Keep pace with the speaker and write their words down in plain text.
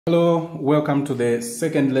Hello, welcome to the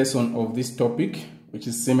second lesson of this topic, which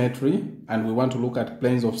is symmetry, and we want to look at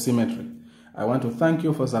planes of symmetry. I want to thank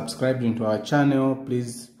you for subscribing to our channel.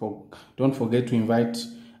 Please don't forget to invite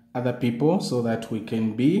other people so that we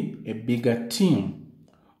can be a bigger team.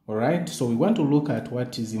 All right, so we want to look at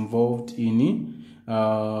what is involved in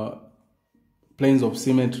planes of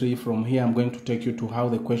symmetry. From here, I'm going to take you to how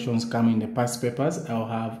the questions come in the past papers. I'll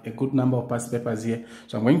have a good number of past papers here,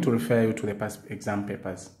 so I'm going to refer you to the past exam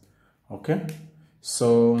papers. Okay,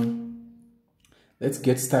 so let's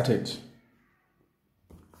get started.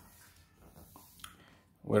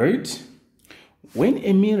 We read, when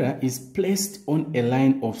a mirror is placed on a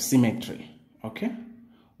line of symmetry, okay,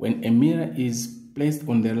 when a mirror is placed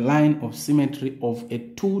on the line of symmetry of a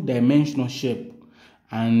two-dimensional shape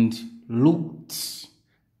and looked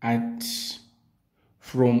at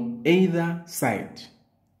from either side,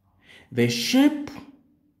 the shape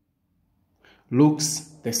looks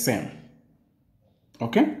the same.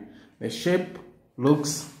 Okay, the shape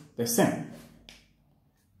looks the same.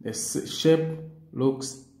 The shape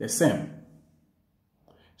looks the same.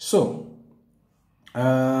 So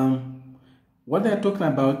what they're talking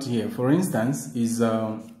about here, for instance, is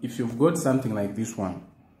if you've got something like this one,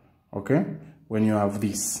 okay, when you have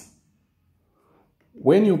this,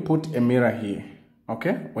 when you put a mirror here,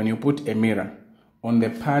 okay, when you put a mirror on the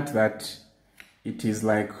part that it is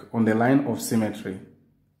like on the line of symmetry,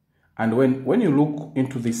 and when you look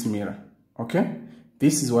into this mirror, okay,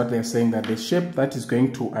 this is what they're saying, that the shape that is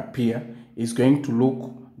going to appear is going to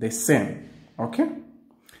look the same. Okay,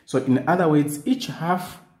 so in other words, each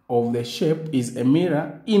half of the shape is a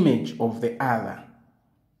mirror image of the other.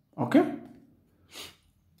 Okay,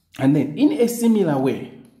 and then in a similar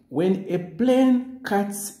way, when a plane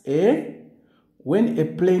cuts a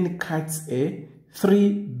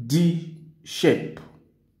 3D shape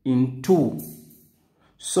in two,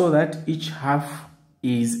 so that each half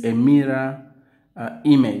is a mirror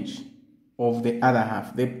image of the other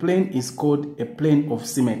half, the plane is called a plane of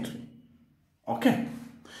symmetry. Okay,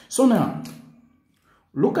 so now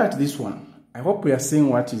look at this one. I hope we are seeing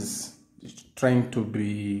what is trying to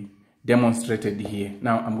be demonstrated here.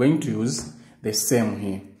 Now I'm going to use the same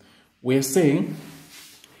here. We're saying,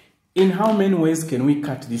 in how many ways can we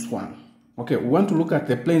cut this one? Okay, we want to look at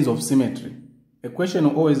the planes of symmetry. The question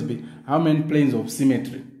will always be, how many planes of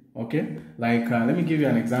symmetry? Okay, like let me give you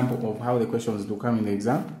an example of how the questions do come in the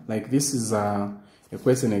exam. Like this is a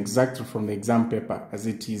question exactly from the exam paper as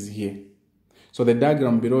it is here. So the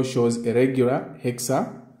diagram below shows a regular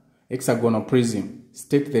hexagonal prism.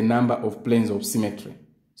 State the number of planes of symmetry.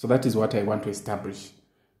 So that is what I want to establish.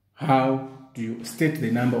 How do you state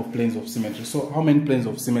the number of planes of symmetry? So how many planes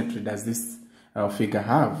of symmetry does this figure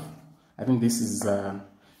have? I think this is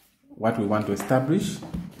what we want to establish.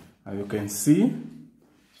 As you can see,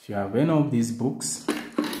 if you have any of these books,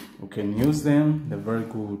 you can use them. They're very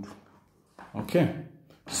good. Okay,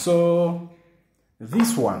 so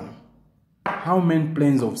this one, how many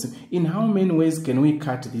planes of symmetry? In how many ways can we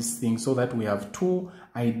cut this thing so that we have two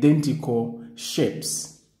identical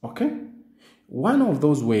shapes? Okay, one of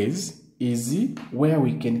those ways is where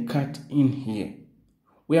we can cut in here.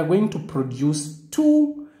 We are going to produce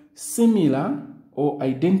two similar or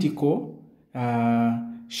identical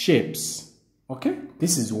shapes. Okay,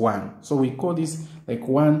 this is one, so we call this like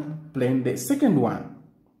one plane. The second one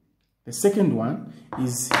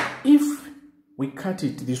is if we cut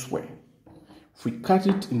it this way. If we cut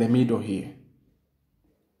it in the middle here,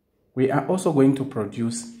 we are also going to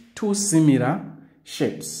produce two similar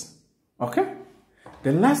shapes. Okay,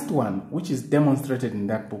 the last one, which is demonstrated in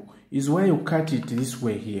that book, is where you cut it this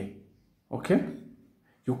way here. Okay,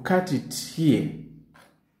 you cut it here.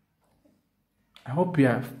 I hope you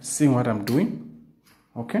are seeing what I'm doing.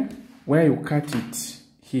 Okay, where you cut it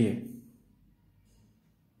here.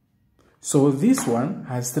 So this one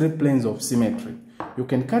has three planes of symmetry. You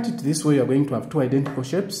can cut it this way, you're going to have two identical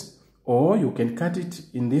shapes, or you can cut it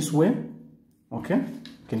in this way. Okay,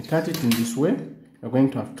 you can cut it in this way, you're going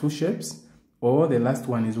to have two shapes, or the last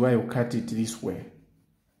one is where you cut it this way.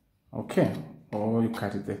 Okay, or you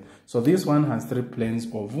cut it there. So this one has three planes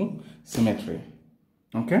of symmetry.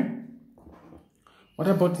 Okay, what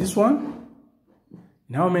about this one?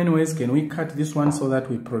 In how many ways can we cut this one so that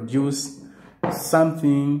we produce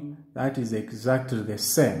something that is exactly the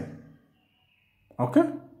same? Okay,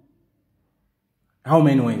 how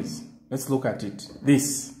many ways? Let's look at it.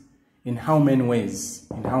 This, in how many ways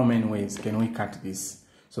can we cut this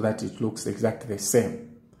so that it looks exactly the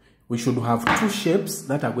same? We should have two shapes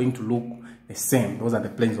that are going to look the same. Those are the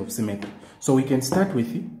planes of symmetry. So we can start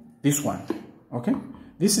with this one. Okay,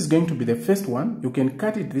 This is going to be the first one. You can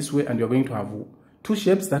cut it this way and you're going to have two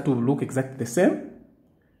shapes that will look exactly the same.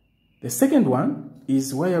 The second one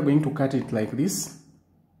is where you're going to cut it like this.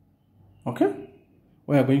 Okay?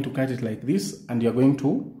 Where you're going to cut it like this, and you're going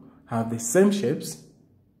to have the same shapes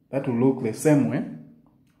that will look the same way.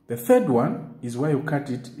 The third one is where you cut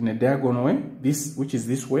it in a diagonal way, which is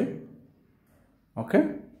this way.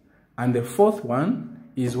 Okay? And the fourth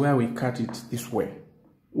one is where we cut it this way.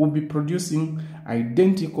 We'll be producing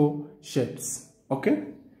identical shapes. Okay?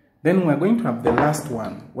 Then we're going to have the last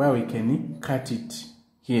one where we can cut it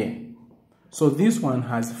here. So this one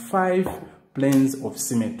has 5 planes of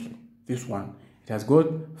symmetry. This one, it has got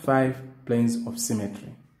 5 planes of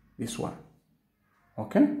symmetry. This one.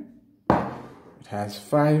 Okay? It has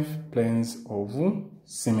 5 planes of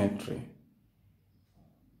symmetry.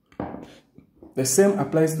 The same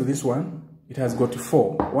applies to this one. It has got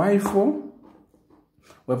 4. Why 4?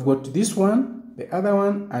 We've got this one, the other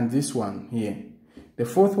one, and this one here. The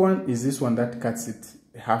fourth one is this one that cuts it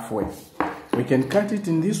halfway. We can cut it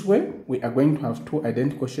in this way. We are going to have 2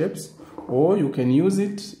 identical shapes. Or you can use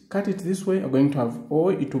it, cut it this way. You're going to have,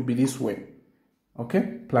 or it will be this way.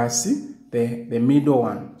 Okay? Plus the middle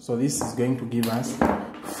one. So this is going to give us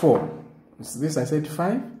 4. This I said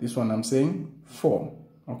 5. This one I'm saying 4.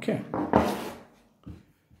 Okay?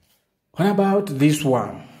 What about this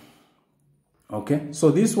one? Okay?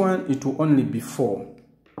 So this one, it will only be 4.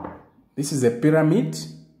 This is a pyramid.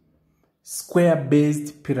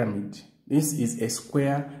 Square-based pyramid. This is a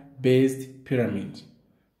square-based pyramid.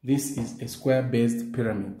 This is a square-based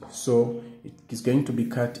pyramid. So it is going to be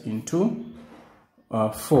cut into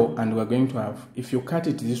 4, and we're going to have, if you cut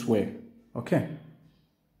it this way, okay?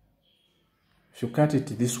 If you cut it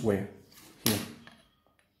this way, here,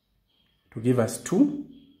 to give us 2,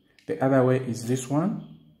 the other way is this one,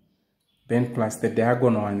 then plus the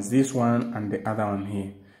diagonal ones, this one and the other one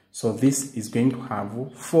here. So this is going to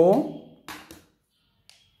have 4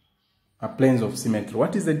 planes of symmetry.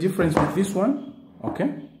 What is the difference with this one?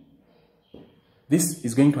 Okay? This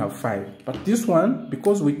is going to have 5. But this one,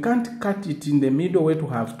 because we can't cut it in the middle way to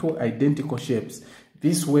have 2 identical shapes,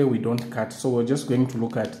 this way we don't cut. So we're just going to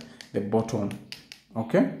look at the bottom.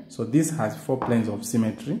 Okay? So this has 4 planes of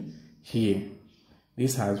symmetry here.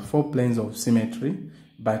 This has 4 planes of symmetry.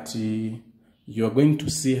 But you're going to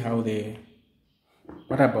see how they...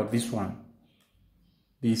 What about this one?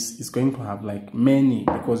 This is going to have like many,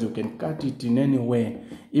 because you can cut it in any way.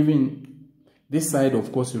 Even this side,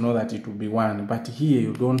 of course, you know that it will be 1, but here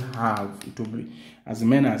you don't have. It will be as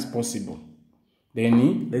many as possible.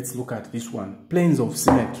 Then let's look at this one. Planes of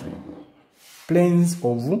symmetry. Planes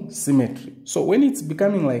of symmetry. So when it's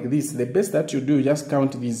becoming like this, the best that you do, you just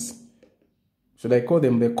count these. Should I call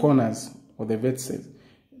them the corners or the vertices?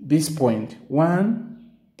 This point,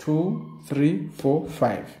 1, 2, 3, 4,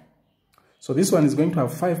 5. So this one is going to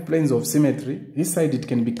have 5 planes of symmetry. This side, it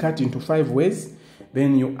can be cut into 5 ways.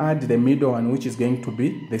 Then you add the middle one, which is going to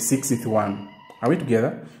be the 6th one. Are we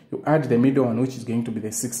together? You add the middle one, which is going to be the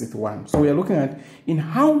 6th one. So we are looking at in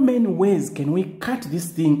how many ways can we cut this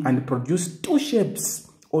thing and produce 2 shapes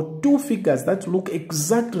or 2 figures that look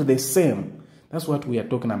exactly the same. That's what we are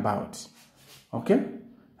talking about. Okay?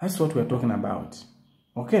 That's what we are talking about.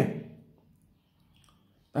 Okay?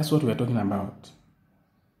 That's what we are talking about.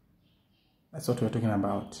 That's what we are talking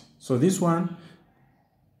about. So this one,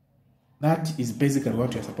 that is basically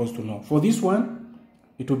what you're supposed to know. For this one,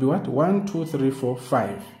 it will be what? 1, 2, 3, 4,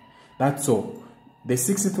 5. That's all. The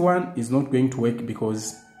 6th one is not going to work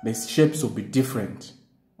because the shapes will be different.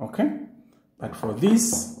 Okay? But for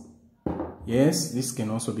this, yes, this can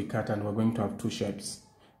also be cut, and we're going to have 2 shapes.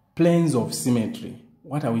 Planes of symmetry.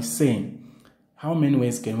 What are we saying? How many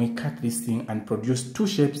ways can we cut this thing and produce 2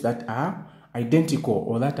 shapes that are identical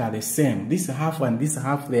or that are the same? This half and this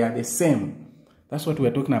half, they are the same. That's what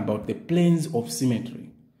we're talking about, the planes of symmetry.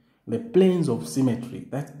 The planes of symmetry,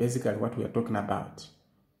 that's basically what we are talking about.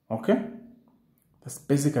 Okay? That's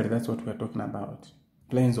what we are talking about.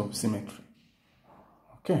 Planes of symmetry.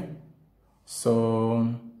 Okay?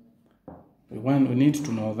 So, we need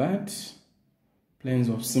to know that. Planes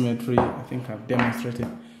of symmetry, I think I've demonstrated.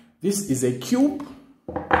 This is a cube.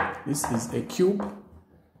 This is a cube.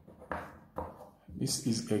 This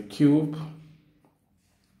is a cube.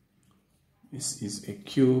 This is a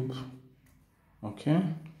cube. Okay.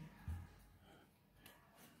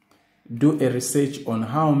 Do a research on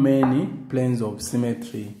how many planes of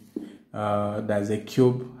symmetry does a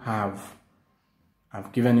cube have.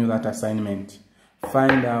 I've given you that assignment.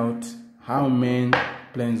 Find out how many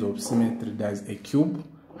planes of symmetry does a cube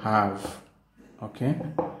have. Okay.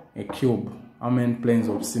 A cube. How many planes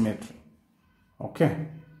of symmetry? Okay.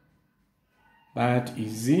 That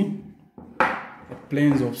is the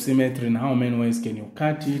planes of symmetry and how many ways can you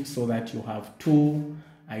cut it so that you have two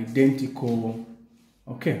identical.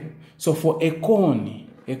 Okay, so for a cone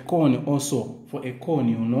also, for a cone,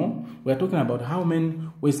 you know, we're talking about how many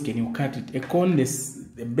ways can you cut it. A cone,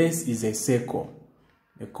 the base is a circle.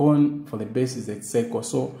 A cone for the base is a circle.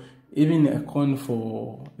 So even a cone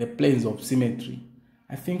for the planes of symmetry,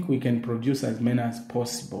 I think we can produce as many as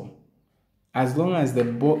possible. As long as the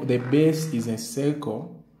base is a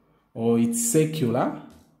circle or it's circular,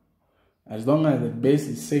 as long as the base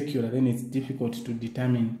is circular, then it's difficult to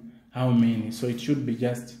determine how many. So it should be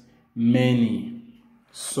just many.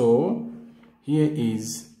 So here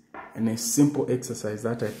is a simple exercise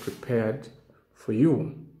that I prepared for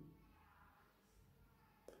you.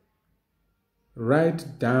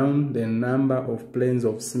 Write down the number of planes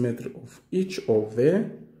of symmetry of each of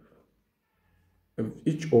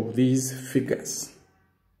these figures.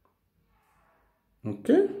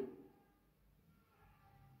 Okay?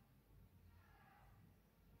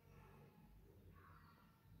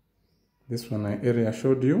 This one I earlier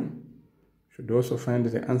showed you. Should also find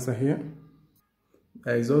the answer here.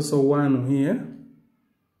 There is also one here.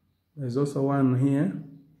 There's also one here.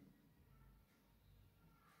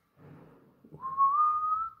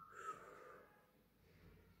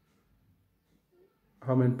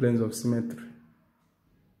 How many planes of symmetry?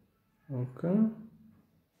 Okay.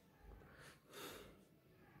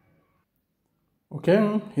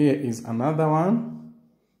 Okay, here is another one.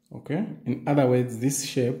 Okay, in other words, this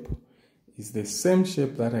shape is the same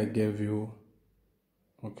shape that I gave you.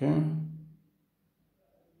 Okay,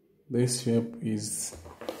 this shape is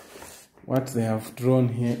what they have drawn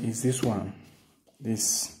here is this one.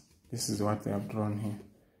 This is what they have drawn here.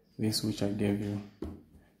 This which I gave you,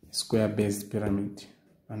 square-based pyramid,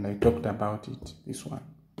 and I talked about it. This one.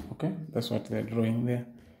 Okay, that's what they're drawing there.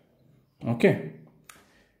 Okay.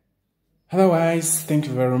 Otherwise, thank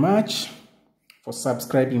you very much for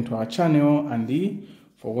subscribing to our channel and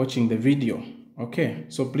for watching the video. Okay,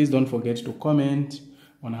 so please don't forget to comment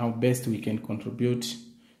on how best we can contribute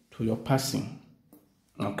to your passing.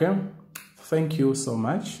 Okay, thank you so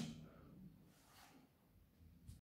much.